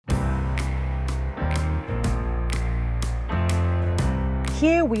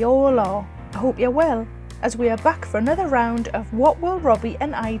here we all are. I hope you're well, as we are back for another round of What Will Robbie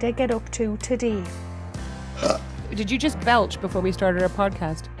and Ida Get Up To Today? Did you just belch before we started our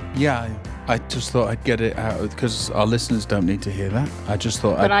podcast? Yeah, I just thought I'd get it out because our listeners don't need to hear that. I just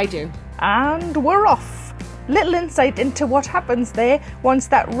thought But I do. And we're off. Little insight into what happens there once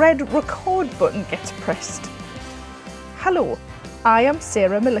that red record button gets pressed. Hello, I am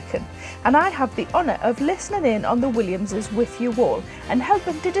Sarah Milliken, and I have the honour of listening in on the Williamses with you all and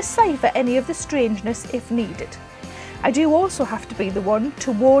helping to decipher any of the strangeness if needed. I do also have to be the one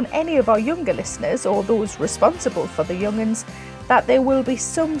to warn any of our younger listeners, or those responsible for the young'uns, that there will be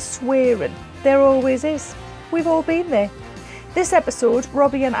some swearing. There always is. We've all been there. This episode,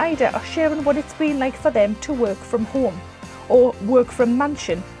 Robbie and Ida are sharing what it's been like for them to work from home, or work from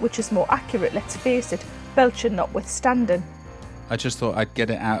mansion, which is more accurate, let's face it, belching notwithstanding. I just thought I'd get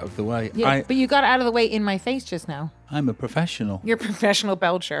it out of the way. Yeah, but you got out of the way in my face just now. I'm a professional. You're a professional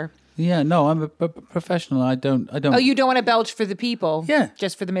belcher. Yeah, no, I'm a professional. I don't. Oh, you don't want to belch for the people? Yeah.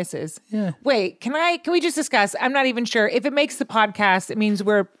 Just for the missus? Yeah. Wait, can we just discuss? I'm not even sure. If it makes the podcast, it means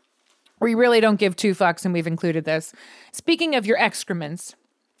we really don't give two fucks, and we've included this. Speaking of your excrements,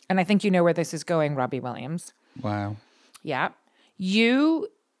 and I think you know where this is going, Robbie Williams. Wow. Yeah. You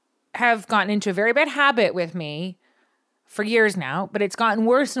have gotten into a very bad habit with me for years now, but it's gotten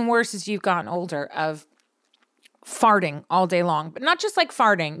worse and worse as you've gotten older, of farting all day long. But not just like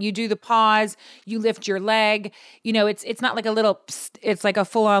farting. You do the pause, you lift your leg. You know, it's not like a little psst, it's like a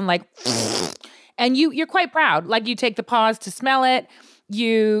full-on like and you're quite proud. Like, you take the pause to smell it.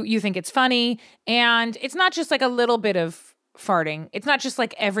 You think it's funny, and it's not just like a little bit of farting. It's not just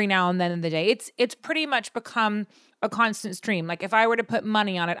like every now and then in the day. It's pretty much become a constant stream. Like, if I were to put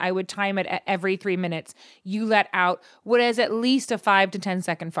money on it, I would time it at every 3 minutes. You let out what is at least a 5 to 10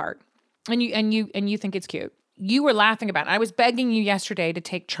 second fart, and you think it's cute. You were laughing about it. I was begging you yesterday to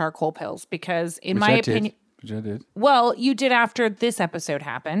take charcoal pills because, in my opinion, which I did. Well, you did after this episode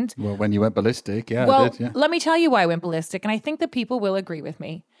happened. Well, when you went ballistic, yeah, well, I did. Yeah. Let me tell you why I went ballistic, and I think that people will agree with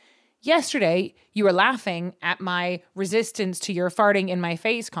me. Yesterday, you were laughing at my resistance to your farting in my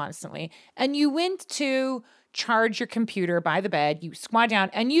face constantly, and you went to charge your computer by the bed. You squat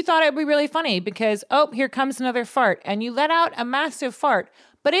down, and you thought it would be really funny because, oh, here comes another fart, and you let out a massive fart.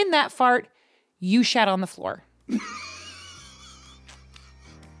 But in that fart, you shat on the floor.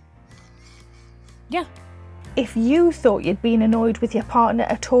 Yeah. If you thought you'd been annoyed with your partner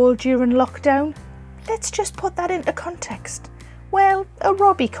at all during lockdown, let's just put that into context. Well, a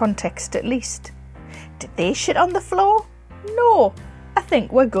Robbie context at least. Did they shit on the floor? No, I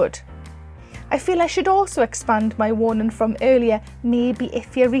think we're good. I feel I should also expand my warning from earlier, maybe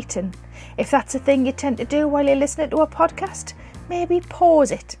if you're eating. If that's a thing you tend to do while you're listening to a podcast, maybe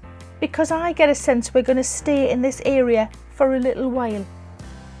pause it, because I get a sense we're going to stay in this area for a little while.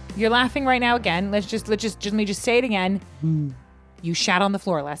 You're laughing right now again. Let me just say it again. You shat on the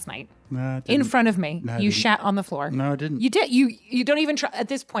floor last night. No, I didn't. In front of me. No, I you didn't. shat on the floor. No, I didn't. You did. You don't even try. At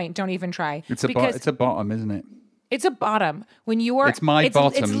this point, don't even try. It's a bottom, isn't it? It's a bottom. When you are, It's my It's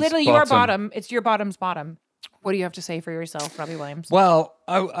bottom's literally your bottom. bottom. It's your bottom's bottom. What do you have to say for yourself, Robbie Williams? Well,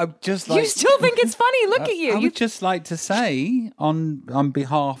 I just like... You still think it's funny? Look at you. I would just like to say, on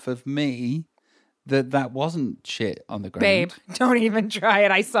behalf of me, that wasn't shit on the ground. Babe, don't even try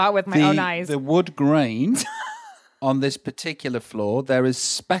it. I saw it with my own eyes. The wood grain on this particular floor, there is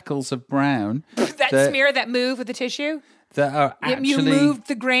speckles of brown. that smear that moved with the tissue? That are actually... You moved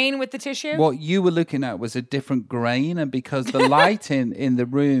the grain with the tissue? What you were looking at was a different grain, and because the light in the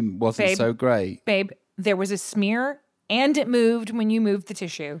room wasn't so great. Babe, there was a smear, and it moved when you moved the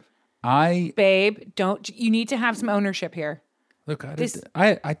tissue. Babe, you need to have some ownership here. Look,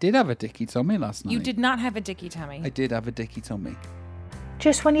 I did have a dicky tummy last night. You did not have a dicky tummy. I did have a dicky tummy.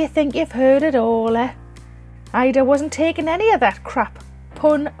 Just when you think you've heard it all, Ida wasn't taking any of that crap.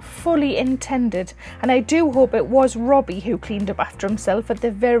 Pun fully intended. And I do hope it was Robbie who cleaned up after himself at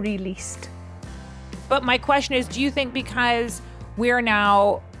the very least. But my question is, do you think because we're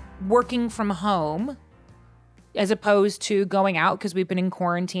now working from home as opposed to going out because we've been in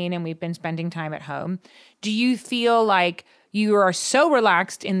quarantine and we've been spending time at home, do you feel like you are so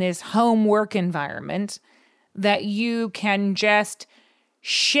relaxed in this home work environment that you can just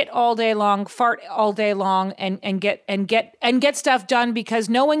shit all day long, fart all day long, and get stuff done because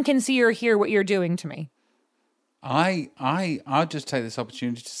no one can see or hear what you're doing to me? I'll just take this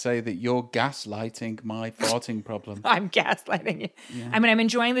opportunity to say that you're gaslighting my farting problem. I'm gaslighting you. Yeah. I mean, I'm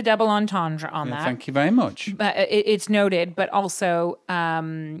enjoying the double entendre on that. Thank you very much. But it's noted, but also,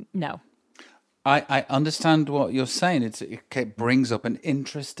 no. I understand what you're saying. It brings up an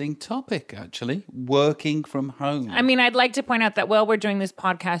interesting topic, actually. Working from home. I mean, I'd like to point out that while we're doing this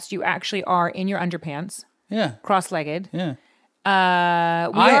podcast, you actually are in your underpants, Yeah. cross-legged. Yeah. We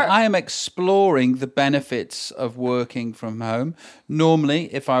are. I am exploring the benefits of working from home.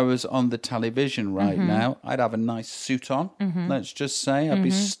 Normally, if I was on the television right now, I'd have a nice suit on, let's just say. I'd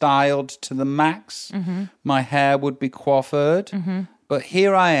be styled to the max. My hair would be coiffured. But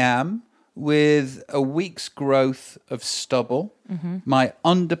here I am with a week's growth of stubble, my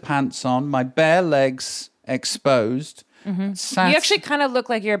underpants on, my bare legs exposed. You actually kind of look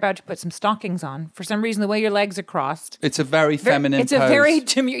like you're about to put some stockings on. For some reason, the way your legs are crossed. It's a very feminine It's pose. a very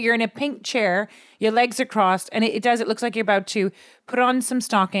demure. You're in a pink chair. Your legs are crossed, and it looks like you're about to put on some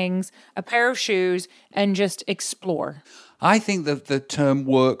stockings, a pair of shoes, and just explore. I think that the term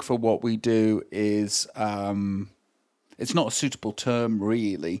work for what we do is it's not a suitable term,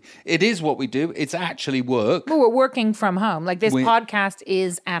 really. It is what we do. It's actually work. Well, we're working from home. Like this podcast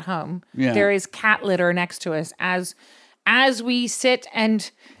is at home. Yeah. There is cat litter next to us as we sit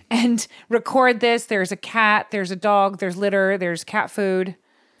and record this. There's a cat, there's a dog, there's litter, there's cat food.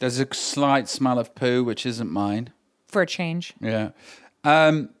 There's a slight smell of poo, which isn't mine. For a change. Yeah.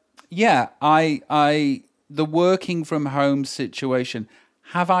 The working from home situation.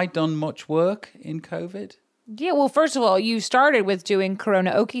 Have I done much work in COVID? Yeah, well, first of all, you started with doing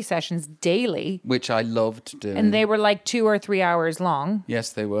karaoke sessions daily, Which I loved doing. and they were like 2 or 3 hours long.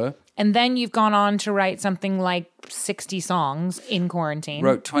 Yes, they were. And then you've gone on to write something like 60 songs in quarantine.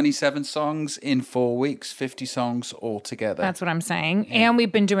 Wrote 27 songs in 4 weeks, 50 songs altogether. That's what I'm saying. Yeah. And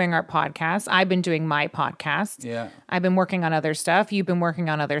we've been doing our podcast. I've been doing my podcast. Yeah. I've been working on other stuff. You've been working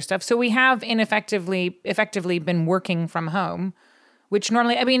on other stuff. So we have effectively been working from home, which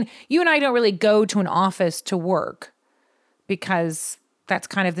normally, I mean, you and I don't really go to an office to work because that's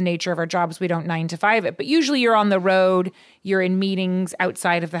kind of the nature of our jobs. We don't 9 to 5 it, but usually you're on the road, you're in meetings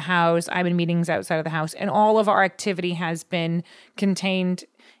outside of the house. I'm in meetings outside of the house, and all of our activity has been contained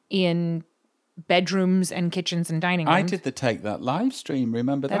in bedrooms and kitchens and dining rooms. I did the Take That live stream.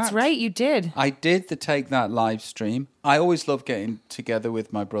 Remember that? That's right, you did. I did the Take That live stream. I always love getting together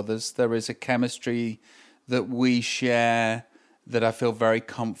with my brothers. There is a chemistry that we share that I feel very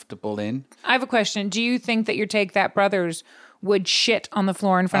comfortable in. I have a question. Do you think that your Take That brothers would shit on the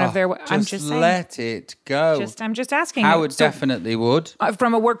floor in front of their... I'm just saying. Let it go. I'm just asking. Howard definitely would.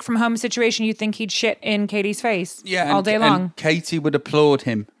 From a work from home situation, you think he'd shit in Katie's face all day long? And Katie would applaud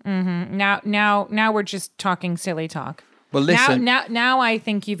him. Mm-hmm. Now we're just talking silly talk. Well, listen. Now I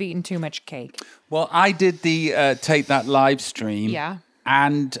think you've eaten too much cake. Well, I did the Take That live stream. Yeah.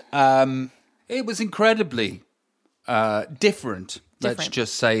 And it was incredibly different. Let's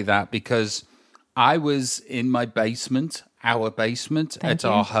just say that, because I was in my basement, our basement at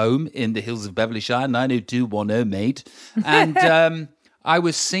our home in the hills of Beverlyshire, 90210 mate. And I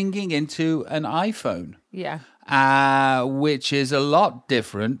was singing into an iPhone. Yeah. Which is a lot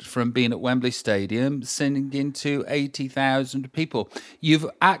different from being at Wembley Stadium, singing to 80,000 people. You've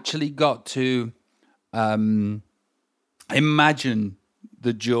actually got to imagine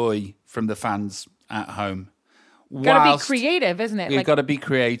the joy from the fans at home. Got to be creative, isn't it? You've got to be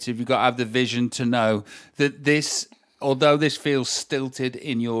creative. You've got to have the vision to know that this, although this feels stilted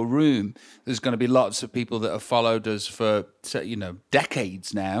in your room, there's going to be lots of people that have followed us for,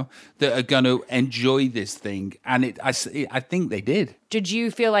 decades now that are going to enjoy this thing. And I think they did. Did you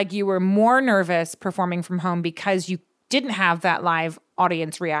feel like you were more nervous performing from home because you didn't have that live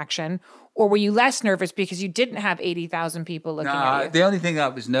audience reaction? Or were you less nervous because you didn't have 80,000 people looking at you? The only thing I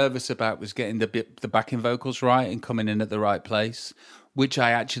was nervous about was getting the backing vocals right and coming in at the right place, which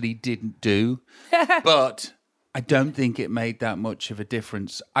I actually didn't do. But I don't think it made that much of a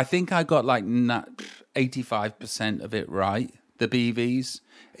difference. I think I got like 85% of it right, the BVs.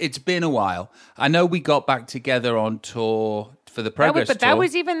 It's been a while. I know we got back together on tour for the Progress tour. But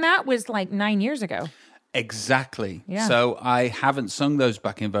that was like 9 years ago. Exactly. Yeah. So I haven't sung those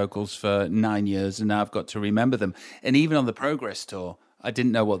backing vocals for 9 years, and now I've got to remember them. And even on the Progress tour, I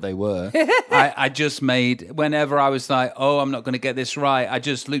didn't know what they were. I just made, whenever I was like, oh, I'm not going to get this right, I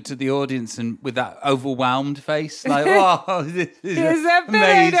just looked at the audience and with that overwhelmed face, like, oh, this is amazing.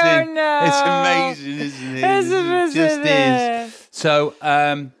 I don't know. It's amazing, isn't it? It just is. So,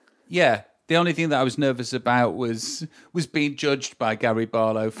 yeah. The only thing that I was nervous about was being judged by Gary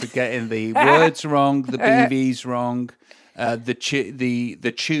Barlow for getting the words wrong, the BVs wrong, the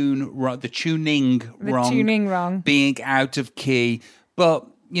tuning wrong, being out of key. But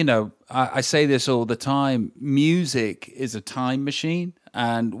I say this all the time: music is a time machine,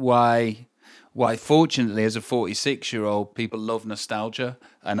 and why Why, fortunately, as a 46-year-old, people love nostalgia,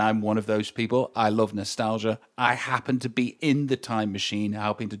 and I'm one of those people. I love nostalgia. I happen to be in the time machine,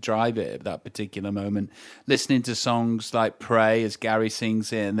 helping to drive it at that particular moment, listening to songs like Pray as Gary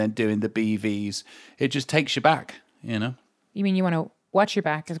sings it, and then doing the BVs. It just takes you back, you know? You mean you want to watch your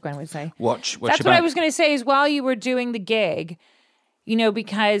back, as Gwen would say? Watch That's your what back. I was going to say is while you were doing the gig, you know,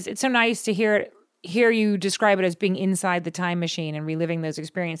 because it's so nice to hear you describe it as being inside the time machine and reliving those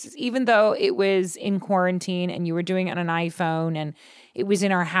experiences, even though it was in quarantine and you were doing it on an iPhone and it was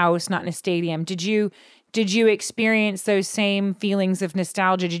in our house, not in a stadium. Did you experience those same feelings of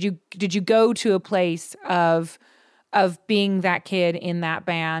nostalgia? Did you go to a place of being that kid in that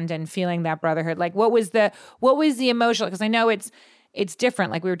band and feeling that brotherhood? Like what was the emotional? Because I know it's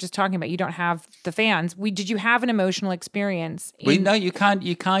different. Like we were just talking about, you don't have the fans. Did you have an emotional experience? We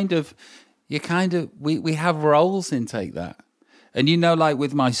have roles in Take That. And you know, like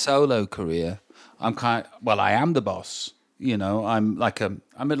with my solo career, I am the boss. You know, I'm like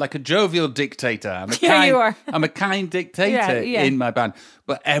a jovial dictator. You are. I'm a kind dictator Yeah. in my band.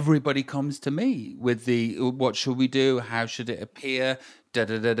 But everybody comes to me with what should we do? How should it appear? Da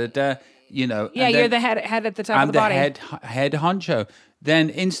da da da da. You know. Yeah, and you're then the head at the top I'm of the body. head honcho. Then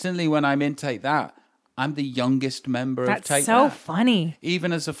instantly when I'm in Take That, I'm the youngest member of Take That's so That. funny.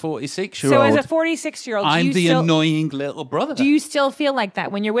 Even as a 46-year-old. So as a 46-year-old, I'm the annoying little brother. Do you still feel like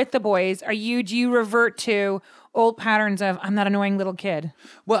that when you're with the boys? Do you revert to old patterns of I'm that annoying little kid?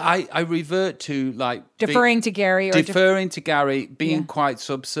 Well, I revert to like Deferring to Gary or deferring to Gary, being quite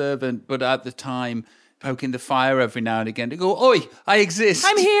subservient, but at the time poking the fire every now and again to go, oi, I exist.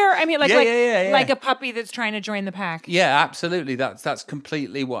 I'm here. I mean, Yeah. like a puppy that's trying to join the pack. Yeah, absolutely. That's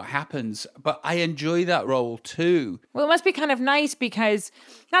completely what happens. But I enjoy that role too. Well, it must be kind of nice because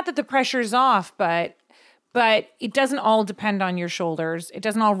not that the pressure's off, but it doesn't all depend on your shoulders. It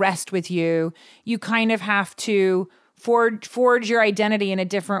doesn't all rest with you. You kind of have to forge your identity in a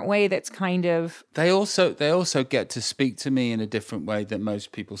different way. That's kind of They also get to speak to me in a different way than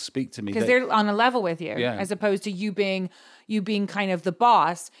most people speak to me. because they're on a level with you, Yeah. as opposed to you being kind of the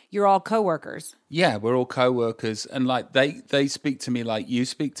boss. You're all coworkers. Yeah, we're all co-workers, and like they speak to me like you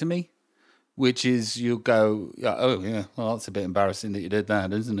speak to me, which is you'll go, oh yeah, well that's a bit embarrassing that you did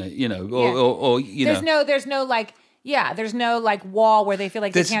that, isn't it? You know, or you know, there's no like wall where they feel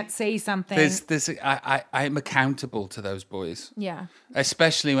like they can't say something. I'm accountable to those boys. Yeah.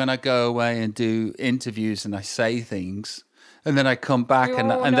 Especially when I go away and do interviews and I say things, and then I come back and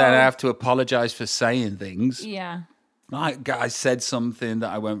then I have to apologize for saying things. Yeah. I said something that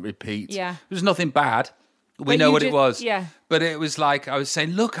I won't repeat. Yeah. It was nothing bad. We But know you what just- it was. yeah. But it was like, I was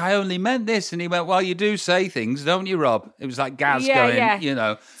saying, look, I only meant this. And he went, well, you do say things, don't you, Rob? It was like Gaz going, yeah. you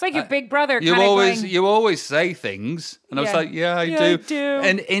know. It's like your big brother You kind of always going, you always say things. And I was Yeah. like, yeah, I Yeah, do. I do.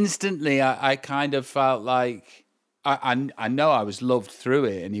 And instantly I kind of felt like I know I was loved through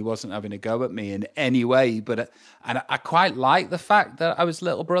it and he wasn't having a go at me in any way. But I quite like the fact that I was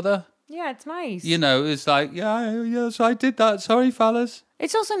little brother. yeah, it's nice. You know, it's like, yes, I did that. Sorry, fellas.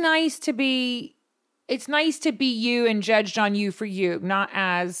 It's also nice to be you and judged on you for you, not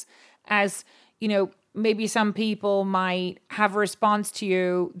as you know, maybe some people might have a response to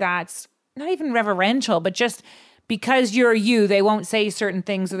you that's not even reverential, but just because you're you, they won't say certain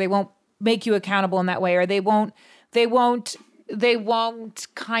things or they won't make you accountable in that way, or they won't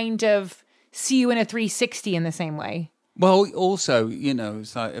kind of see you in a 360 in the same way. Well, also, you know,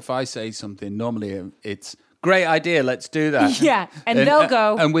 it's like if I say something, normally it's great idea, let's do that. Yeah, and they'll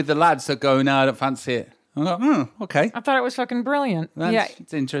go. And with the lads that go, no, I don't fancy it. I'm like, okay. I thought it was fucking brilliant.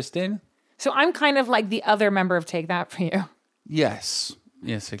 It's interesting. So I'm kind of like the other member of Take That for you Yes,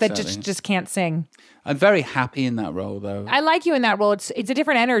 exactly. that just can't sing. I'm very happy in that role, though. I like you in that role. It's a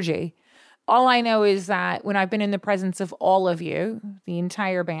different energy. All I know is that when I've been in the presence of all of you, the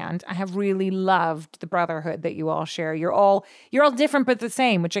entire band, I have really loved the brotherhood that you all share. You're all different but the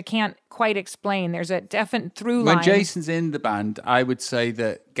same, which I can't quite explain. There's a definite through line. When Jason's in the band, I would say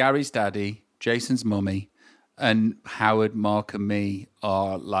that Gary's daddy, Jason's mummy, and Howard, Mark, and me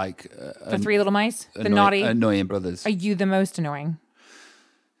are like the three little mice, the naughty, annoying brothers. Are you the most annoying?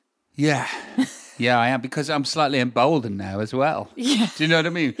 Yeah. Yeah, I am, because I'm slightly emboldened now as well. Yeah. Do you know what I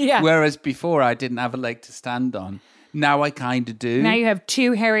mean? Yeah. Whereas before I didn't have a leg to stand on. Now I kind of do. Now you have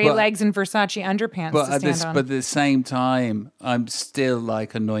two hairy legs and Versace underpants but to stand on. But at the same time, I'm still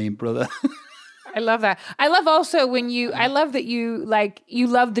like annoying brother. I love that. I love also I love that you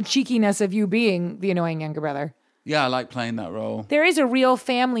love the cheekiness of you being the annoying younger brother. Yeah, I like playing that role. There is a real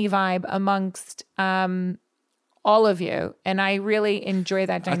family vibe amongst all of you, and I really enjoy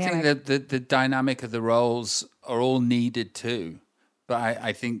that dynamic. I think that the dynamic of the roles are all needed too. But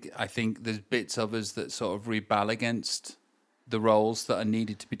I think there's bits of us that sort of rebel against the roles that are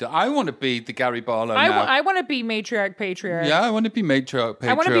needed to be done. I want to be the Gary Barlow now. I want to be matriarch, patriarch. Yeah, I want to be matriarch, patriarch.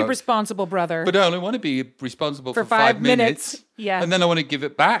 I want to be responsible brother. But I only want to be responsible for 5 minutes. Yeah. And then I want to give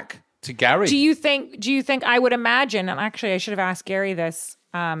it back to Gary. Do you think I would imagine, and actually I should have asked Gary this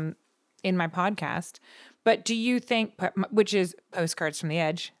in my podcast, but do you think, which is Postcards from the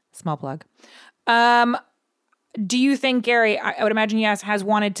Edge, small plug, do you think Gary, I would imagine yes, has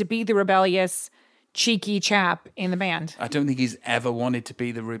wanted to be the rebellious, cheeky chap in the band? I don't think he's ever wanted to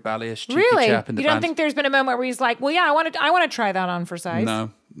be the rebellious, cheeky really? chap in the band. You don't think there's been a moment where he's like, well, yeah, I want to try that on for size? No,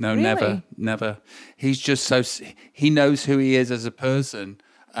 Really? never. He's just he knows who he is as a person,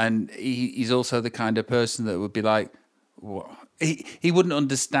 and he's also the kind of person that would be like, what? He wouldn't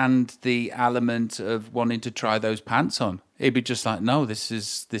understand the element of wanting to try those pants on. He'd be just like, no, this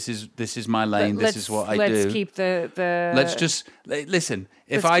is my lane. This is what I do. Let's keep the. Let's just listen.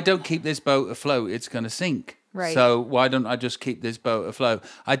 If I don't keep this boat afloat, it's going to sink. Right. So why don't I just keep this boat afloat?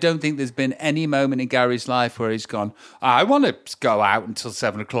 I don't think there's been any moment in Gary's life where he's gone, I want to go out until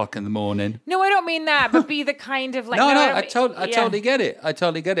 7 o'clock in the morning. No, I don't mean that, but be the kind of like. I totally get it. I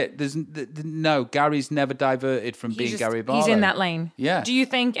totally get it. There's no, Gary's never diverted from being Gary Barlow. He's in that lane. Yeah. Do you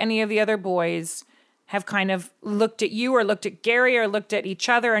think any of the other boys have kind of looked at you or looked at Gary or looked at each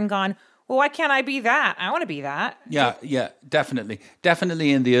other and gone, well, why can't I be that? I want to be that. Yeah, definitely.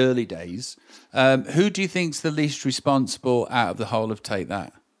 Definitely in the early days. Who do you think's the least responsible out of the whole of Take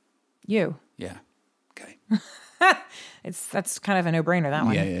That? You. Yeah. Okay. That's kind of a no-brainer, that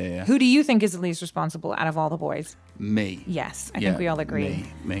one. Yeah. Who do you think is the least responsible out of all the boys? Me. Yes, I think we all agree.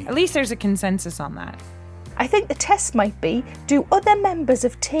 Me. At least there's a consensus on that. I think the test might be, do other members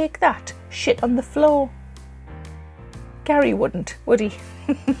of Take That shit on the floor? Gary wouldn't, would he?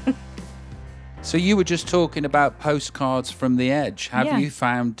 So you were just talking about Postcards from the Edge. Have Yeah. you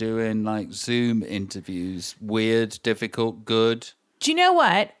found doing like Zoom interviews weird, difficult, good? Do you know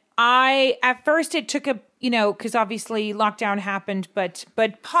what? At first it took because obviously lockdown happened, but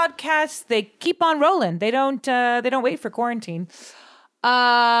podcasts, they keep on rolling. They don't wait for quarantine.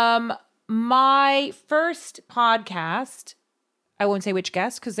 My first podcast, I won't say which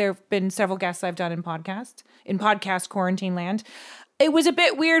guest because there have been several guests I've done in podcast quarantine land. It was a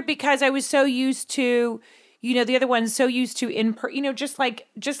bit weird because I was so used to, the other one's so used to just like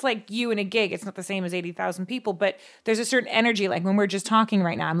you in a gig. It's not the same as 80,000 people, but there's a certain energy. Like when we're just talking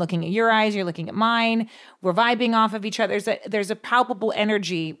right now, I'm looking at your eyes, you're looking at mine. We're vibing off of each other. There's a palpable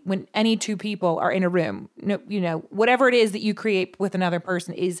energy when any two people are in a room. Whatever it is that you create with another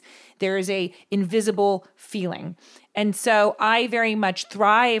person there is a invisible feeling. And so I very much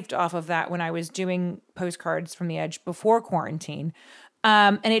thrived off of that when I was doing Postcards from the Edge before quarantine.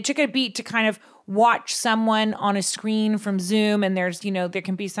 And it took a beat to kind of watch someone on a screen from Zoom, and there's, there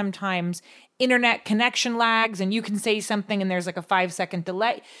can be sometimes internet connection lags, and you can say something and there's like a 5-second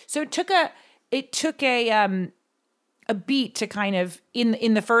delay. So it took a beat to kind of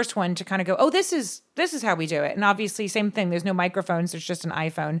in the first one to kind of go, oh, this is how we do it. And obviously same thing. There's no microphones. There's just an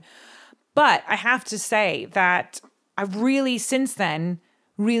iPhone. But I have to say that I've really since then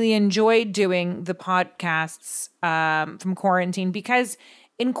really enjoyed doing the podcasts from quarantine, because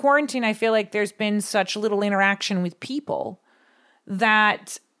in quarantine, I feel like there's been such little interaction with people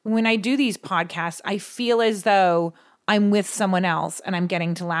that when I do these podcasts, I feel as though I'm with someone else and I'm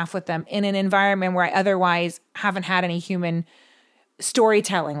getting to laugh with them in an environment where I otherwise haven't had any human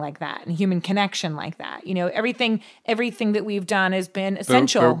storytelling like that and human connection like that. Everything that we've done has been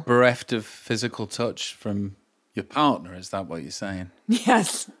essential. Bereft of physical touch from your partner, is that what you're saying?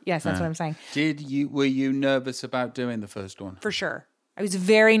 Yes, that's what I'm saying. Were you nervous about doing the first one? For sure. I was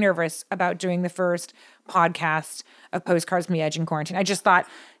very nervous about doing the first podcast of Postcards from the Edge in quarantine. I just thought,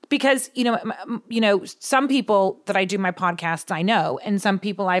 because, some people that I do my podcasts I know, and some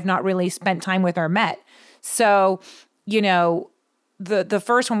people I've not really spent time with or met. So, the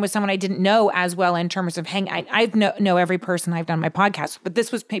first one was someone I didn't know as well in terms of I know every person I've done my podcast, but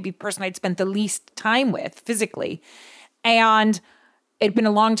this was maybe the person I'd spent the least time with physically. And it'd been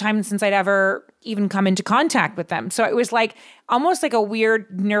a long time since I'd ever even come into contact with them. So it was like almost like a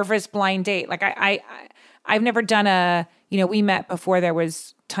weird, nervous blind date. Like I've never done we met before there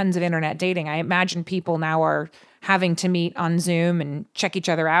was tons of internet dating. I imagine people now are having to meet on Zoom and check each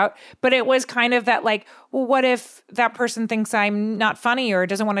other out. But it was kind of that like, well, what if that person thinks I'm not funny or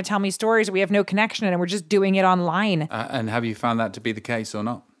doesn't want to tell me stories, or we have no connection and we're just doing it online? And have you found that to be the case or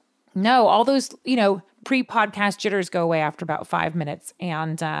not? No, all those, pre-podcast jitters go away after about 5 minutes.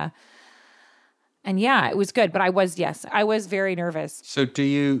 And And yeah, it was good. But I was very nervous. So do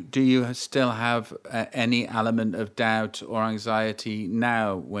you still have any element of doubt or anxiety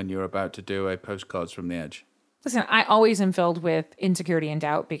now when you're about to do a Postcards from the Edge? Listen, I always am filled with insecurity and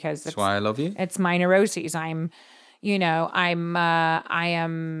doubt because That's why I love you. It's my neuroses. I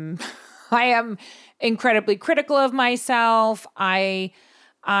am incredibly critical of myself.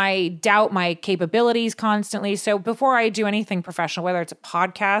 I doubt my capabilities constantly. So before I do anything professional, whether it's a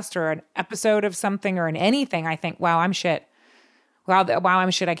podcast or an episode of something or in anything, I think, wow, I'm shit. Wow,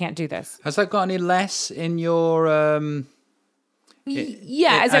 I'm shit. I can't do this. Has that got any less in your... as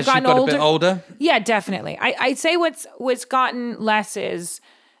I've gotten a bit older? Yeah, definitely. I'd say what's gotten less is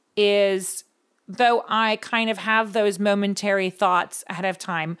though I kind of have those momentary thoughts ahead of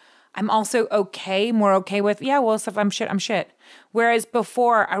time, I'm also more okay with, if I'm shit, I'm shit. Whereas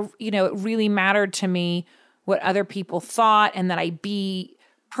before, it really mattered to me what other people thought and that I be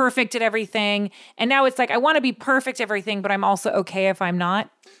perfect at everything. And now it's like, I want to be perfect at everything, but I'm also okay if I'm not.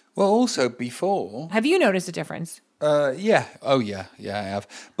 Well, also before... Have you noticed a difference? Yeah. Oh, yeah. Yeah, I have.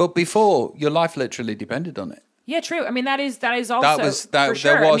 But before, your life literally depended on it. Yeah, true. I mean, that is also for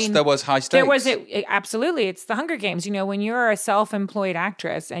sure. There was high stakes. There was absolutely. It's the Hunger Games. When you're a self-employed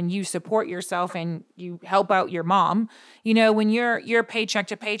actress and you support yourself and you help out your mom. When you're paycheck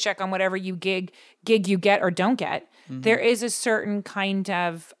to paycheck on whatever you gig you get or don't get, there is a certain kind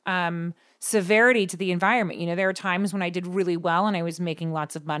of severity to the environment. There are times when I did really well and I was making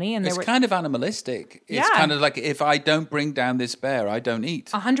lots of money, and it's kind of animalistic. It's kind of like, if I don't bring down this bear, I don't eat.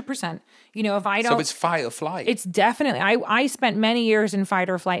 100%. If I don't... So it's fight or flight. It's definitely... I spent many years in fight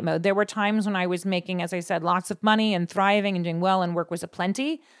or flight mode. There were times when I was making, as I said, lots of money and thriving and doing well, and work was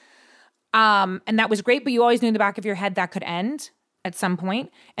aplenty. And that was great, but you always knew in the back of your head that could end at some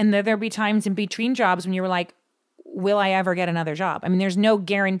point. And there'd be times in between jobs when you were like, will I ever get another job? I mean, there's no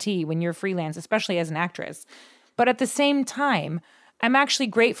guarantee when you're freelance, especially as an actress. But at the same time, I'm actually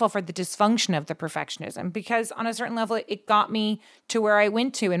grateful for the dysfunction of the perfectionism, because on a certain level, it got me to where I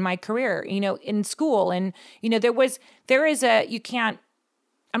went to in my career, in school. And, I'm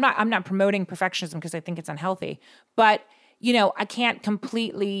not promoting perfectionism because I think it's unhealthy, but, I can't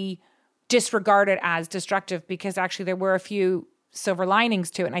completely disregard it as destructive, because actually there were a few silver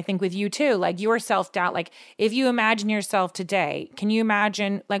linings to it. And I think with you too, like your self-doubt, like if you imagine yourself today, can you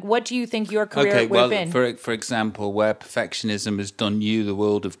imagine, like, what do you think your career would have been? For example, where perfectionism has done you the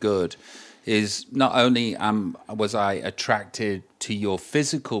world of good is not only was I attracted to your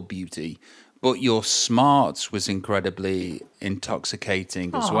physical beauty, but your smarts was incredibly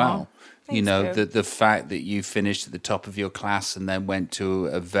intoxicating as well. Thanks, the fact that you finished at the top of your class and then went to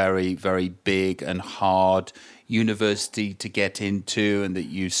a very, very big and hard university to get into, and that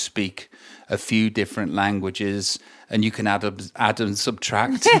you speak a few different languages and you can add and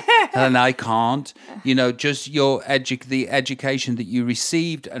subtract and I can't. Just the education that you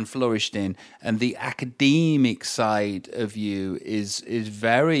received and flourished in, and the academic side of you is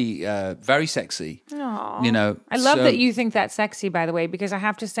very, very sexy. Aww. I love that you think that's sexy, by the way, because I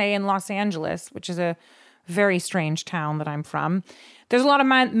have to say, in Los Angeles, which is a very strange town that I'm from, there's a lot of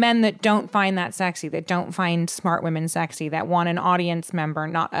men that don't find that sexy, that don't find smart women sexy, that want an audience member,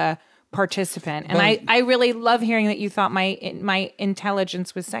 not a participant. And I really love hearing that you thought my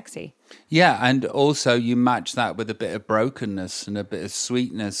intelligence was sexy. Yeah, and also you match that with a bit of brokenness and a bit of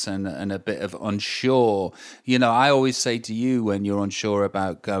sweetness and a bit of unsure. I always say to you when you're unsure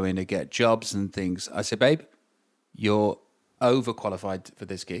about going to get jobs and things, I say, babe, you're overqualified for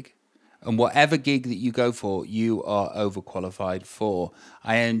this gig. And whatever gig that you go for, you are overqualified for.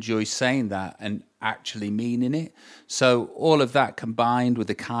 I enjoy saying that and actually meaning it. So all of that combined with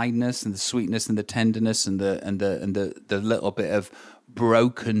the kindness and the sweetness and the tenderness and the little bit of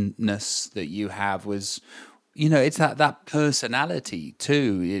brokenness that you have was, it's that personality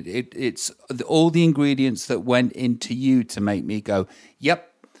too. It's all the ingredients that went into you to make me go, yep.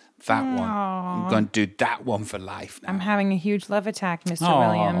 That one. I'm going to do that one for life now. I'm having a huge love attack, Mr.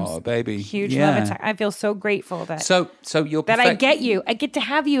 Williams. Oh, baby. Huge love attack. I feel so grateful that you're that I get you. I get to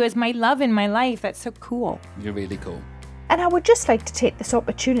have you as my love in my life. That's so cool. You're really cool. And I would just like to take this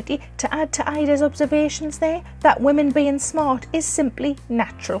opportunity to add to Ida's observations there that women being smart is simply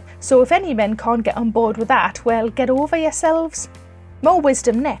natural. So if any men can't get on board with that, well, get over yourselves. More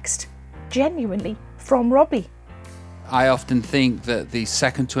wisdom next. Genuinely, from Robbie. I often think that the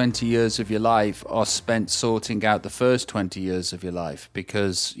second 20 years of your life are spent sorting out the first 20 years of your life,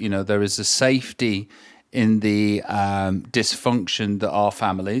 because, there is a safety in the dysfunction that are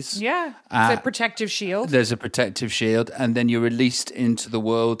families. Yeah. It's a protective shield. There's a protective shield, and then you're released into the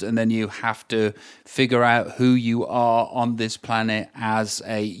world, and then you have to figure out who you are on this planet as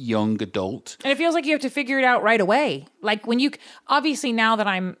a young adult. And it feels like you have to figure it out right away. Like when you, obviously now that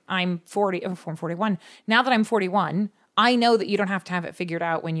I'm 40, I'm 41, now that I'm 41, I know that you don't have to have it figured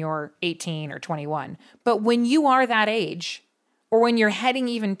out when you're 18 or 21. But when you are that age, or when you're heading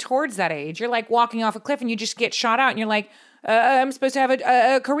even towards that age, you're like walking off a cliff and you just get shot out and you're like, I'm supposed to have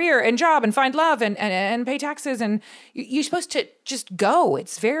a career and job and find love and pay taxes. And you're supposed to just go.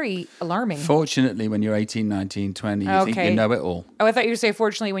 It's very alarming. Fortunately, when you're 18, 19, 20, you think you know it all. Oh, I thought you would say,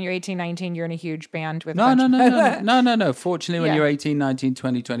 fortunately, when you're 18, 19, you're in a huge band with No. Fortunately, when you're 18, 19,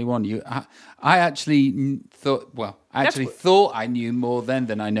 20, 21, I actually thought, thought I knew more then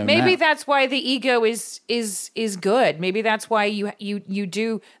than I know now. Maybe that's why the ego is good. Maybe that's why you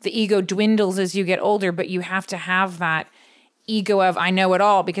do, the ego dwindles as you get older, but you have to have that ego of I know it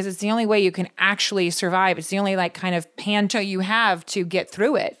all, because it's the only way you can actually survive. It's the only like kind of panto you have to get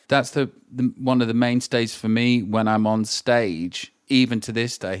through it. That's the one of the mainstays for me when I'm on stage. Even to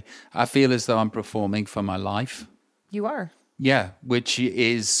this day, I feel as though I'm performing for my life. You are. Yeah, which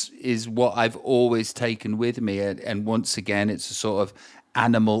is what I've always taken with me. And once again, it's a sort of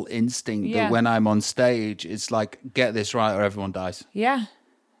animal instinct that when I'm on stage, it's like, get this right or everyone dies. Yeah.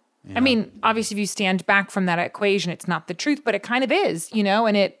 I mean, obviously, if you stand back from that equation, it's not the truth, but it kind of is,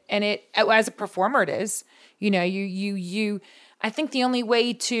 and it as a performer, it is, I think the only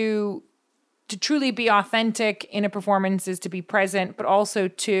way to truly be authentic in a performance is to be present, but also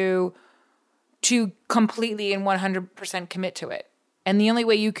to completely and 100% commit to it. And the only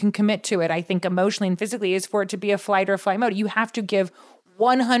way you can commit to it, I think, emotionally and physically, is for it to be a fight or flight mode. You have to give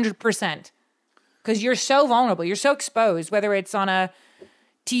 100% because you're so vulnerable. You're so exposed, whether it's on a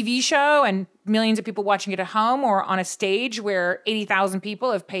TV show and millions of people watching it at home or on a stage where 80,000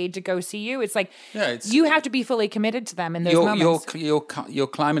 people have paid to go see you. It's like you have to be fully committed to them in those moments. You're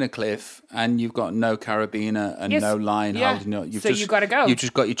climbing a cliff and you've got no carabiner and no line holding you. You got to go. You've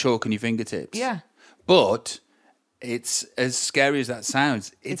just got your chalk and your fingertips. Yeah. But it's as scary as that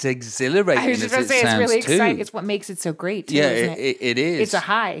sounds. It's exhilarating. I was just going to say it's really exciting. It's what makes it so great too, isn't it? It is. It's a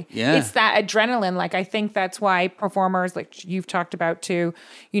high. Yeah. It's that adrenaline. Like I think that's why performers, like you've talked about too,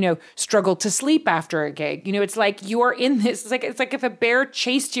 struggle to sleep after a gig. It's like you're in this. It's like if a bear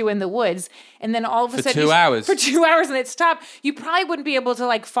chased you in the woods and then all of a sudden for 2 hours and it stopped, you probably wouldn't be able to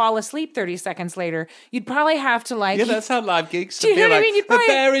like fall asleep 30 seconds later. You'd probably have to like. Yeah, that's how live gigs. Do you know what I mean? The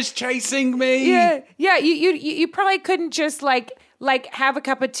bear is chasing me. Yeah. You probably couldn't just like have a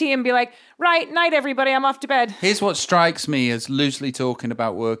cup of tea and be like, right, night everybody, I'm off to bed. Here's what strikes me as loosely talking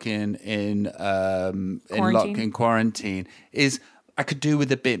about working in quarantine is I could do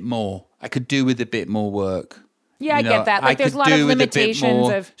with a bit more. I could do with a bit more work. Yeah, I get that. Like there's a lot of limitations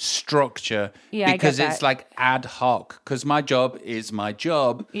of structure. Yeah, because I get that. it's like ad hoc. Because my job is my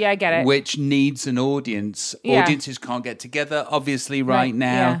job. Yeah, I get it. Which needs an audience. Yeah. Audiences can't get together, obviously, right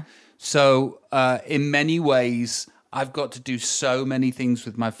now. Yeah. So in many ways, I've got to do so many things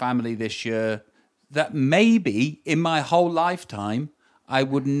with my family this year that maybe in my whole lifetime, I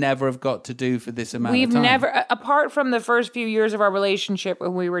would never have got to do for this amount of time. We've never, apart from the first few years of our relationship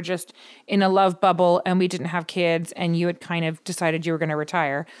when we were just in a love bubble and we didn't have kids and you had kind of decided you were going to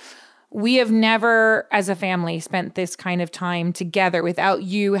retire, we have never, as a family, spent this kind of time together without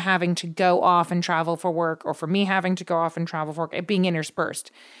you having to go off and travel for work or for me having to go off and travel for work, it being interspersed.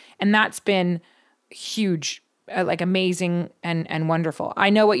 And that's been huge, like amazing and wonderful. I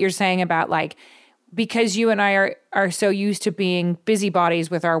know what you're saying about like, because you and I are so used to being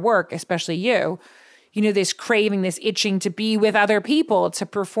busybodies with our work, especially you, this craving, this itching to be with other people, to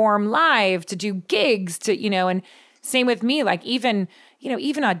perform live, to do gigs, and same with me, like even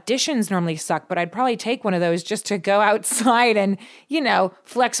auditions normally suck, but I'd probably take one of those just to go outside and,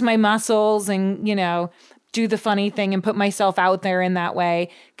 flex my muscles and, do the funny thing and put myself out there in that way.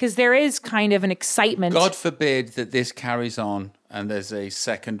 Because there is kind of an excitement. God forbid that this carries on and there's a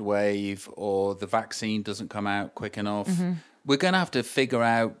second wave or the vaccine doesn't come out quick enough. Mm-hmm. We're going to have to figure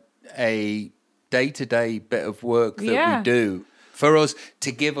out a day-to-day bit of work that we do for us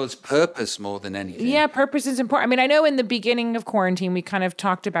to give us purpose more than anything. Yeah, purpose is important. I mean, I know in the beginning of quarantine, we kind of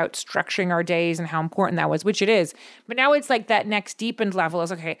talked about structuring our days and how important that was, which it is. But now it's like that next deepened level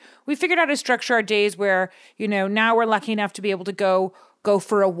is, okay, we figured out how to structure our days where, now we're lucky enough to be able to go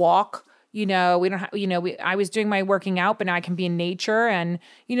for a walk. We don't have, I was doing my working out, but now I can be in nature. And,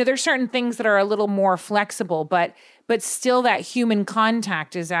 there's certain things that are a little more flexible, but still that human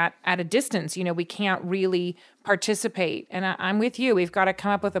contact is at a distance. We can't really participate. And I'm with you. We've got to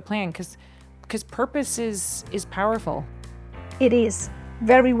come up with a plan because because purpose is powerful. It is.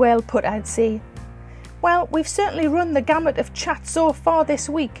 Very well put, I'd say. Well, we've certainly run the gamut of chat so far this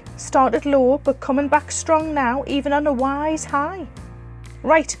week. Started low, but coming back strong now, even on a wise high.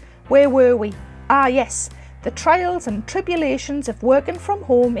 Right, where were we? Ah, yes, the trials and tribulations of working from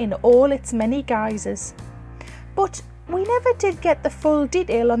home in all its many guises. But we never did get the full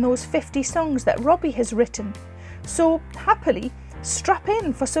detail on those 50 songs that Robbie has written. So, happily, strap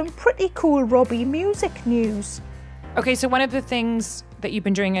in for some pretty cool Robbie music news. Okay, so one of the things that you've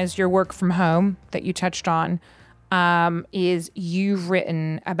been doing as your work from home that you touched on is you've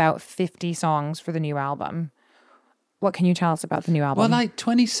written about 50 songs for the new album. What can you tell us about the new album? Well, like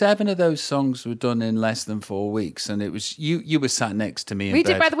 27 of those songs were done in less than 4 weeks, and it was you were sat next to me in we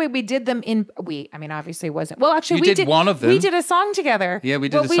bed. did, by the way, we did them in, obviously it wasn't. Well, actually, You did one of them. We did a song together. Yeah, we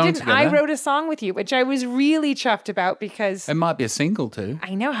did a song together. I wrote a song with you, which I was really chuffed about because It might be a single too.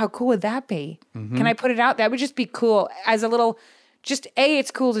 I know, how cool would that be? Mm-hmm. Can I put it out? That would just be cool as a little, just A, it's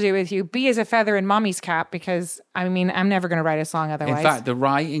cool to do with you. B, as a feather in mommy's cap, because I mean, I'm never going to write a song otherwise. In fact, the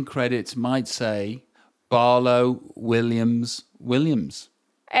writing credits might say Barlow, Williams.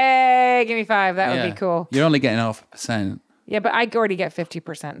 Hey, give me 5. That would be cool. You're only getting 0.5%. Yeah, but I already get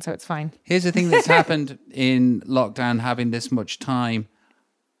 50%, so it's fine. Here's the thing that's happened in lockdown, having this much time.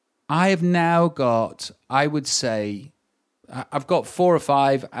 I have now got, I would say, I've got 4 or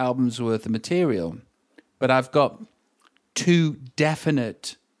 5 albums worth of material, but I've got 2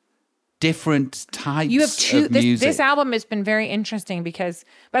 definite different types You have 2. of music. This album has been very interesting because,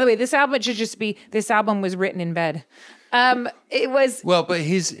 by the way, this album should just be, this album was written in bed. It was... Well, but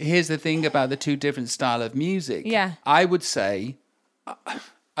here's the thing about the 2 different style of music. Yeah. I would say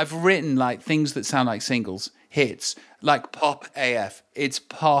I've written like things that sound like singles, hits, like pop AF. It's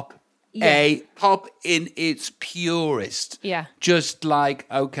pop pop in its purest. Yeah. Just like,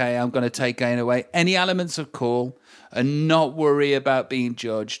 okay, I'm going to take Gain away any elements of cool and not worry about being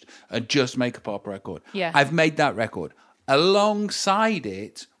judged and just make a pop record. Yeah. I've made that record. Alongside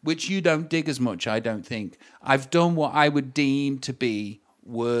it, which you don't dig as much, I don't think, I've done what I would deem to be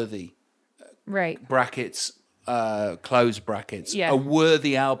worthy. Right. Brackets, close brackets. Yeah. A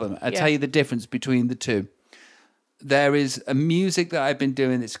worthy album. I'll tell you the difference between the 2. There is a music that I've been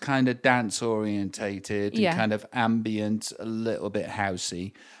doing that's kind of dance orientated and kind of ambient, a little bit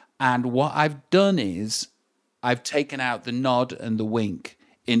housey. And what I've done is I've taken out the nod and the wink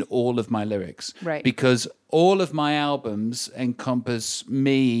in all of my lyrics. Right. Because all of my albums encompass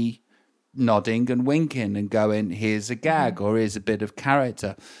me nodding and winking and going, here's a gag or here's a bit of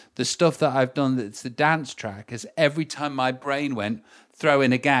character. The stuff that I've done that's the dance track is every time my brain went, throw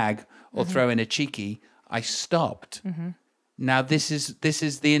in a gag or throw in a cheeky, I stopped. Now, this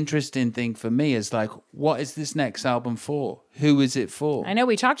is the interesting thing for me is like, what is this next album for? Who is it for? I know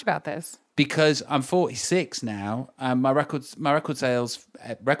we talked about this. Because I'm 46 now, and my record sales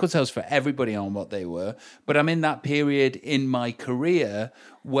for everybody on what they were. But I'm in that period in my career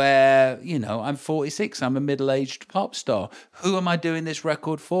where, you know, I'm 46. I'm a middle-aged pop star. Who am I doing this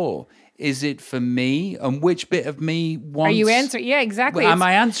record for? Is it for me? And which bit of me wants... Are you answering? Yeah, exactly. Am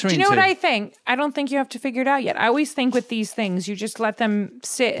I answering Do you know to? what I think? I don't think you have to figure it out yet. I always think with these things, you just let them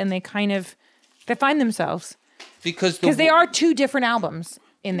sit and they find themselves. Because they are 2 different albums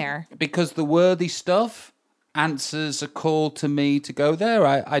in there. Because the worthy stuff answers a call to me to go there.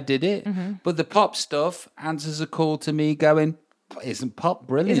 I did it. But the pop stuff answers a call to me going, isn't pop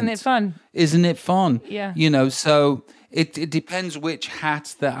brilliant? Isn't it fun? Isn't it fun? Yeah. You know, so it depends which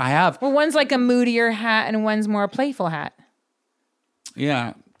hat that I have. Well, one's like a moodier hat and one's more a playful hat.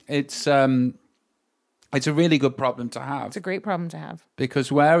 Yeah. It's a really good problem to have. It's a great problem to have.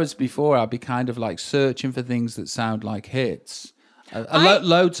 Because whereas before I'd be kind of like searching for things that sound like hits,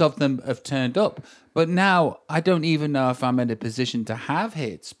 loads of them have turned up. But now I don't even know if I'm in a position to have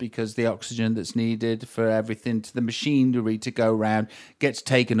hits because the oxygen that's needed for everything to the machinery to go round gets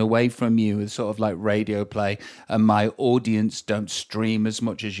taken away from you with sort of like radio play. And my audience don't stream as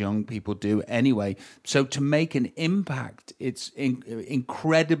much as young people do anyway. So to make an impact, it's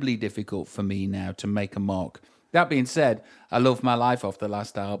incredibly difficult for me now to make a mark. That being said, I Love My Life off the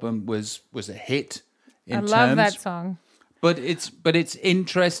last album was a hit. I love that song. But it's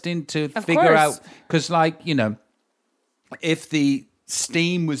interesting to Of figure course. out because, like, you know, if the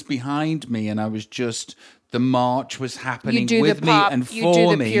steam was behind me and I was just the march was happening with me and for you do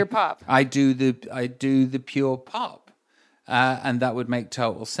the me, pure pop. I do the pure pop, and that would make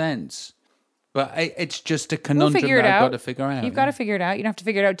total sense. But it's just a conundrum that I've got to figure out. You've got to figure it out. You don't have to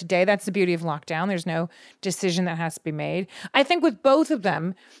figure it out today. That's the beauty of lockdown. There's no decision that has to be made. I think with both of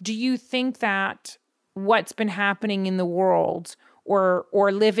them, do you think that what's been happening in the world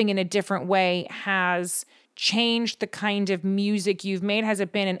or living in a different way has changed the kind of music you've made? Has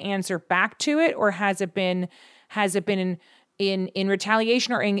it been an answer back to it, or has it been in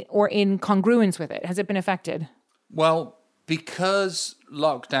retaliation or in congruence with it? Has it been affected? Well, because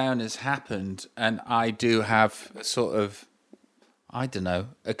lockdown has happened, and I do have a sort of, I don't know,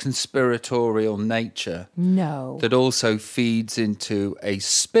 a conspiratorial nature. No. That also feeds into a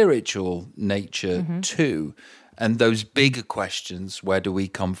spiritual nature too. And those bigger questions: where do we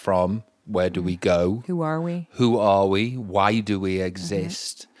come from? Where do we go? Who are we? Who are we? Why do we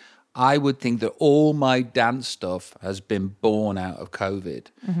exist? I would think that all my dance stuff has been born out of COVID,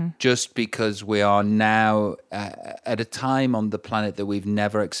 just because we are now at a time on the planet that we've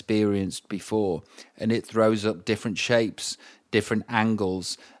never experienced before. And it throws up different shapes, different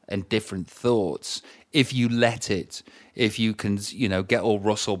angles, and different thoughts. If you let it, if you can, get all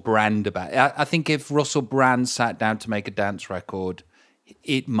Russell Brand about it. I think if Russell Brand sat down to make a dance record,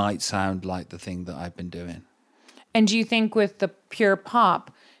 it might sound like the thing that I've been doing. And do you think with the pure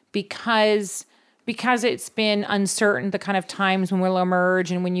pop, because it's been uncertain, the kind of times when we'll emerge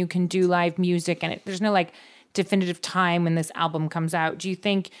and when you can do live music, and there's no like definitive time when this album comes out, do you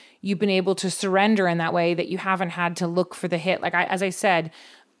think you've been able to surrender in that way, that you haven't had to look for the hit? Like as I said,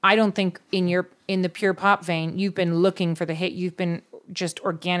 I don't think in the pure pop vein, you've been looking for the hit. You've been just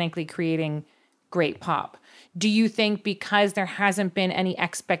organically creating great pop. Do you think because there hasn't been any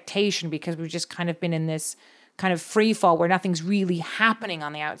expectation, because we've just kind of been in this kind of free fall where nothing's really happening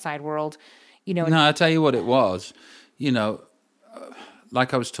on the outside world, No, I'll tell you what it was.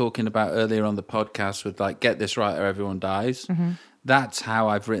 Like I was talking about earlier on the podcast with like, get this right or everyone dies. That's how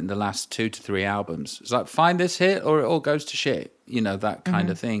I've written the last 2 to 3 albums. It's like, find this hit or it all goes to shit, that kind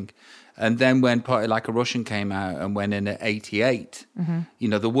of thing. And then when Party Like a Russian came out and went in at 88,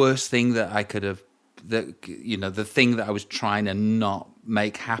 the worst thing that I could have, the thing that I was trying to not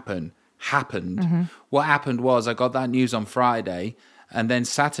make happened. What happened was I got that news on Friday, and then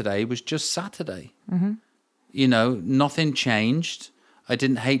Saturday was just Saturday. Nothing changed. I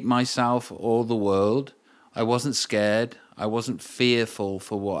didn't hate myself or the world. I wasn't scared. I wasn't fearful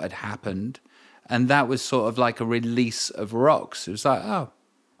for what had happened. And that was sort of like a release of rocks. It was like, oh,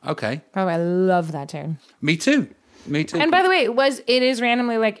 okay. Oh, I love that tune. Me too. And by the way, it is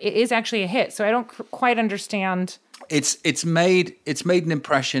randomly like, it is actually a hit. So I don't quite understand. It's made an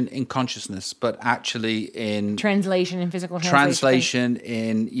impression in consciousness, but actually in translation, in physical translation,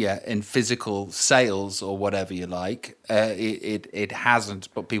 in physical sales or whatever you like. It hasn't,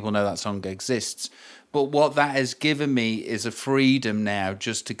 but people know that song exists. But what that has given me is a freedom now,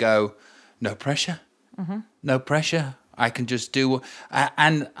 just to go, no pressure, no pressure. I can just do,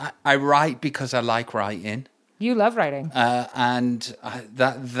 and I write because I like writing. You love writing. And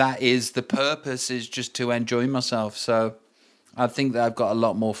that is the purpose, is just to enjoy myself. So I think that I've got a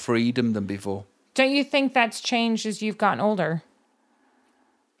lot more freedom than before. Don't you think that's changed as you've gotten older?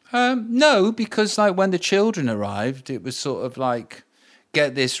 No, because like when the children arrived, it was sort of like,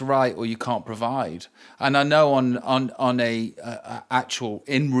 get this right or you can't provide. And I know on a actual,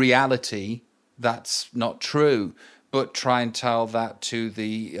 in reality, that's not true. But try and tell that to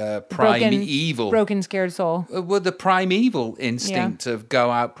the primeval... Broken, scared soul. Well, the primeval instinct of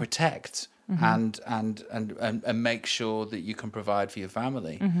go out, protect, and make sure that you can provide for your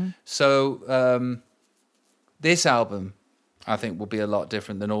family. So this album, I think, will be a lot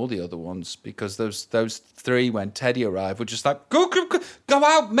different than all the other ones, because those 3, when Teddy arrived, were just like, go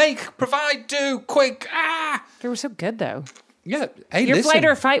out, make, provide, do, quick, They were so good, though. Yeah. Hey, your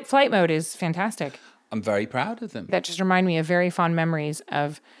listen. flight mode is fantastic. I'm very proud of them. That just reminded me of very fond memories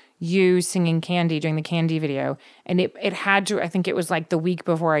of you singing Candy during the Candy video. And it had to, I think it was like the week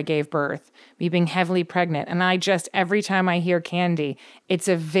before I gave birth, me being heavily pregnant. And every time I hear Candy, it's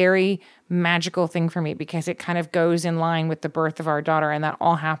a very magical thing for me, because it kind of goes in line with the birth of our daughter and that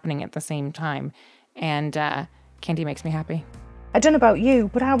all happening at the same time. And Candy makes me happy. I don't know about you,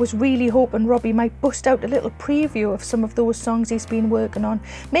 but I was really hoping Robbie might bust out a little preview of some of those songs he's been working on.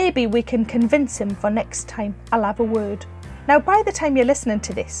 Maybe we can convince him for next time. I'll have a word. Now, by the time you're listening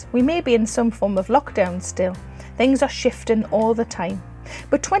to this, we may be in some form of lockdown still. Things are shifting all the time.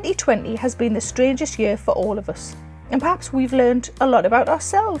 But 2020 has been the strangest year for all of us. And perhaps we've learned a lot about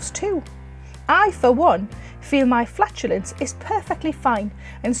ourselves too. I, for one, feel my flatulence is perfectly fine,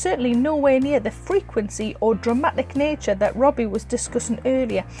 and certainly nowhere near the frequency or dramatic nature that Robbie was discussing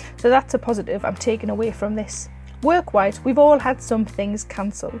earlier, so that's a positive I'm taking away from this. Work-wise, we've all had some things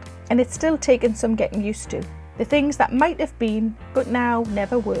cancelled, and it's still taken some getting used to. The things that might have been, but now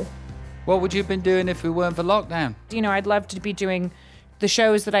never were. What would you have been doing if we weren't for lockdown? I'd love to be doing the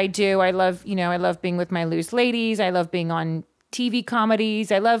shows that I do. I love being with my loose ladies. I love being on TV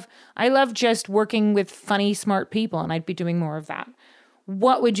comedies. I love just working with funny, smart people, and I'd be doing more of that.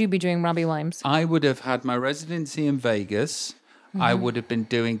 What would you be doing, Robbie Williams? I would have had my residency in Vegas. I would have been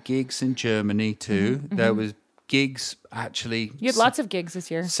doing gigs in Germany too. There was gigs actually. You had lots of gigs this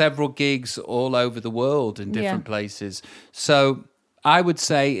year. Several gigs all over the world in different places. So I would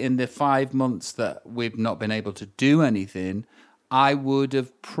say in the 5 months that we've not been able to do anything, I would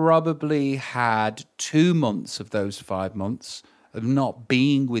have probably had 2 months of those 5 months of not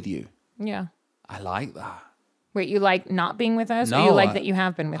being with you. Yeah. I like that. Wait, you like not being with us? No, or you like that you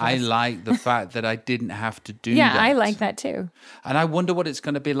have been with us? I like the fact that I didn't have to do that. Yeah, I like that too. And I wonder what it's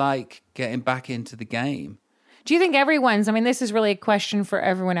going to be like getting back into the game. Do you think this is really a question for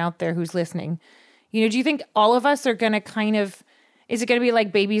everyone out there who's listening. Do you think all of us are going to is it going to be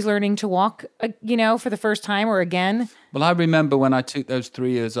like babies learning to walk, for the first time or again? Well, I remember when I took those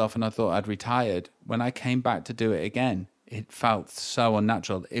 3 years off and I thought I'd retired. When I came back to do it again, it felt so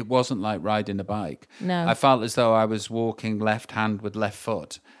unnatural. It wasn't like riding a bike. No. I felt as though I was walking left hand with left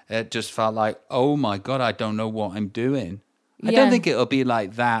foot. It just felt like, oh my God, I don't know what I'm doing. I don't think it'll be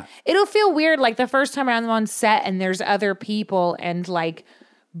like that. It'll feel weird like the first time I'm on set and there's other people and like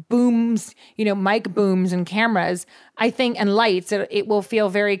booms, mic booms and cameras, I think, and lights. It will feel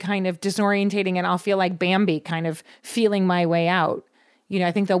very kind of disorientating, and I'll feel like Bambi kind of feeling my way out.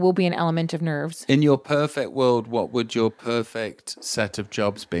 I think there will be an element of nerves. In your perfect world, what would your perfect set of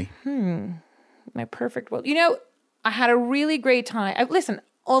jobs be? My perfect world. I had a really great time. Listen,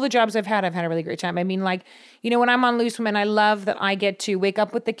 all the jobs I've had a really great time. I mean, when I'm on Loose Women, I love that I get to wake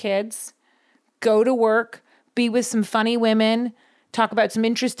up with the kids, go to work, be with some funny women, talk about some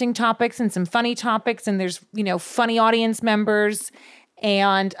interesting topics and some funny topics. And there's, funny audience members.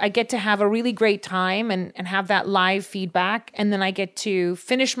 And I get to have a really great time and have that live feedback. And then I get to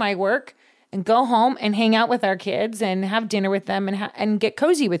finish my work and go home and hang out with our kids and have dinner with them and get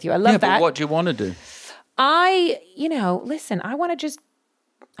cozy with you. I love that. But what do you want to do? Listen, I want to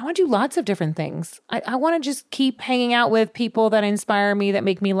do lots of different things. I want to just keep hanging out with people that inspire me, that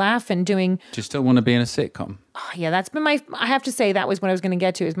make me laugh, and doing. Do you still want to be in a sitcom? Oh, yeah, that's been I have to say that was what I was going to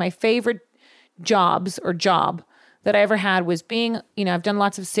get to, is my favorite job that I ever had was being, I've done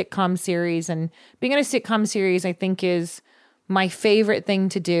lots of sitcom series, and being in a sitcom series, I think, is my favorite thing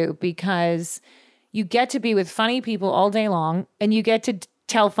to do, because you get to be with funny people all day long and you get to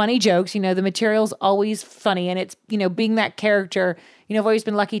tell funny jokes. The material's always funny, and it's, being that character, I've always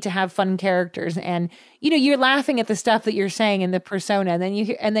been lucky to have fun characters, and, you're laughing at the stuff that you're saying in the persona, and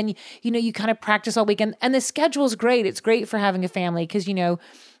then you kind of practice all weekend, and the schedule's great. It's great for having a family because,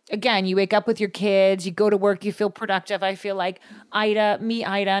 again, you wake up with your kids, you go to work, you feel productive. I feel like Ida,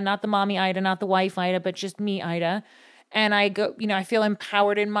 not the mommy Ida, not the wife Ida, but just me, Ida. And I go, I feel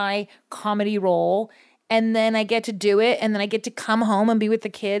empowered in my comedy role. And then I get to do it. And then I get to come home and be with the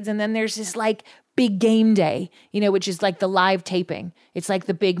kids. And then there's this like big game day, which is like the live taping. It's like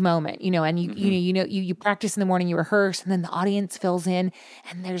the big moment, and you practice in the morning, you rehearse, and then the audience fills in.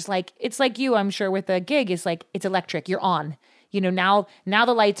 And there's like, it's like you, I'm sure, with a gig, it's like, it's electric. You're on. Now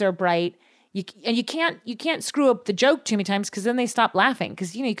the lights are bright. You can't screw up the joke too many times, because then they stop laughing,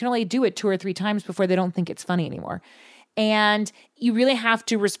 because you can only do it 2 or 3 times before they don't think it's funny anymore. And you really have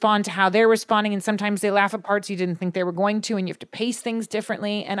to respond to how they're responding, and sometimes they laugh at parts you didn't think they were going to, and you have to pace things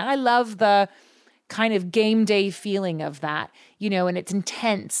differently. And I love the kind of game day feeling of that, and it's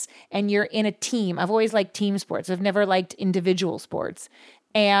intense, and you're in a team. I've always liked team sports. I've never liked individual sports.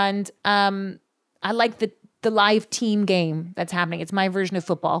 And I like the live team game that's happening. It's my version of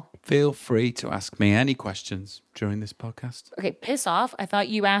football. Feel free to ask me any questions during this podcast. Okay, piss off. I thought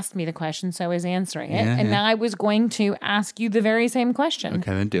you asked me the question, so I was answering it. Now I was going to ask you the very same question.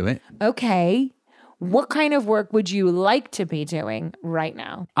 Okay, then do it. Okay. What kind of work would you like to be doing right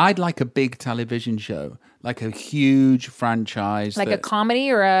now? I'd like a big television show, like a huge franchise. Like a comedy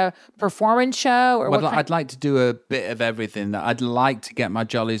or a performance show? Or well, I'd like to do a bit of everything. I'd like to get my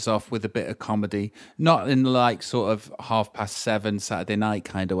jollies off with a bit of comedy, not in like sort of 7:30 Saturday night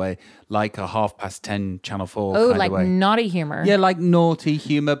kind of way, like a 10:30 Channel 4 kind of way. Oh, like naughty humor. Yeah, like naughty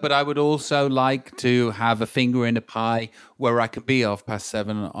humor, but I would also like to have a finger in a pie where I could be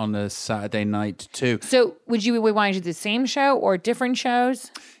 7:30 on a Saturday night too. So would you want to do the same show or different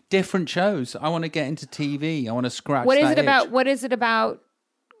shows? Different shows. I want to get into TV. I want to scratch What is that it about? itch. What is it about?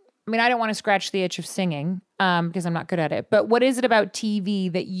 I mean, I don't want to scratch the itch of singing because I'm not good at it. But what is it about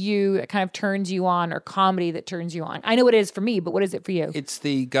TV that kind of turns you on, or comedy that turns you on? I know it is for me, but what is it for you? It's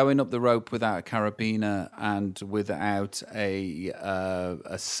the going up the rope without a carabiner and without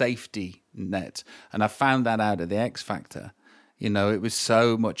a safety net. And I found that out at the X Factor. You know, it was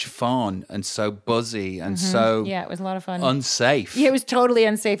so much fun and so buzzy and so Yeah, it was a lot of fun. unsafe. Yeah, it was totally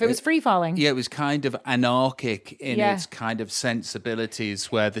unsafe. It was free falling. Yeah, it was kind of anarchic in its kind of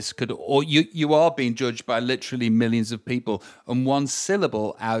sensibilities, where this could, or you are being judged by literally millions of people, and one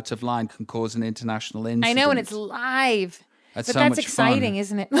syllable out of line can cause an international incident. I know, and it's live. That's But so that's much exciting, fun.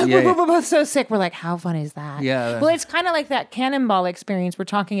 isn't it? Yeah. We're both so sick. We're like, how fun is that? Yeah. Well, it's kind of like that cannonball experience we're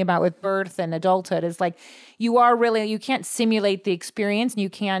talking about with birth and adulthood. It's like you can't simulate the experience and you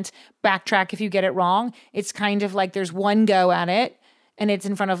can't backtrack if you get it wrong. It's kind of like there's one go at it and it's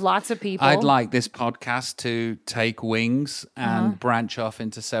in front of lots of people. I'd like this podcast to take wings and branch off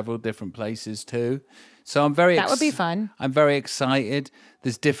into several different places too. So I'm very That would be fun. I'm very excited.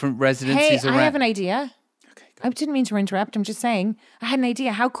 There's different residencies Hey, around. I have an idea. I didn't mean to interrupt. I'm just saying, I had an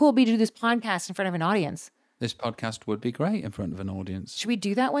idea. How cool would it be to do this podcast in front of an audience? This podcast would be great in front of an audience. Should we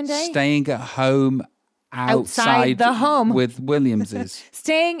do that one day? Staying at home outside the home. with Williamses.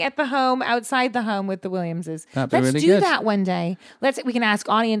 Staying at the home, outside the home with the Williamses. That'd be Let's really do good. that one day. We can ask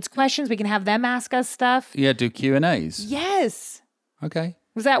audience questions. We can have them ask us stuff. Yeah, do Q&As. Yes. Okay.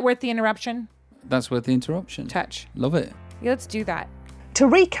 Was that worth the interruption? That's worth the interruption. Touch. Love it. Yeah, let's do that. To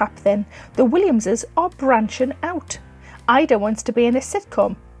recap then, the Williamses are branching out. Ida wants to be in a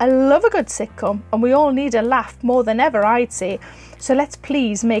sitcom. I love a good sitcom, and we all need a laugh more than ever, I'd say. So let's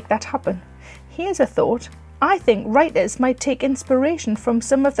please make that happen. Here's a thought. I think writers might take inspiration from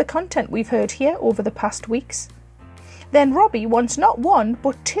some of the content we've heard here over the past weeks. Then Robbie wants not one,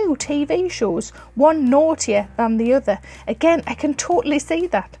 but 2 TV shows, one naughtier than the other. Again, I can totally see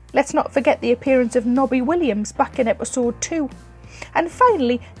that. Let's not forget the appearance of Nobby Williams back in episode 2. And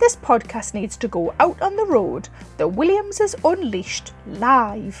finally, this podcast needs to go out on the road. The Williamses Unleashed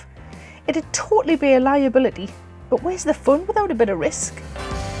live. It'd totally be a liability, but where's the fun without a bit of risk?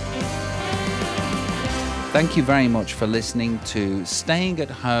 Thank you very much for listening to Staying at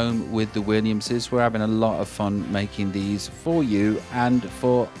Home with the Williamses. We're having a lot of fun making these for you and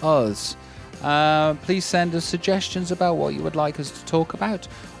for us. Please send us suggestions about what you would like us to talk about.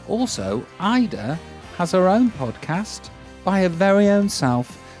 Also, Ida has her own podcast by her very own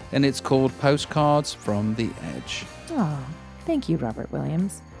self, and it's called Postcards from the Edge. Oh, thank you, Robert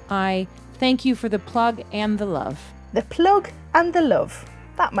Williams. I thank you for the plug and the love. The plug and the love.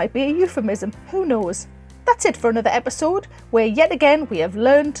 That might be a euphemism, who knows? That's it for another episode, where yet again we have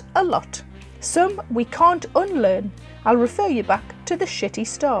learned a lot. Some we can't unlearn. I'll refer you back to the shitty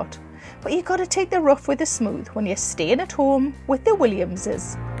start. But you gotta take the rough with the smooth when you're staying at home with the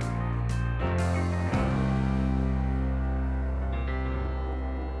Williamses.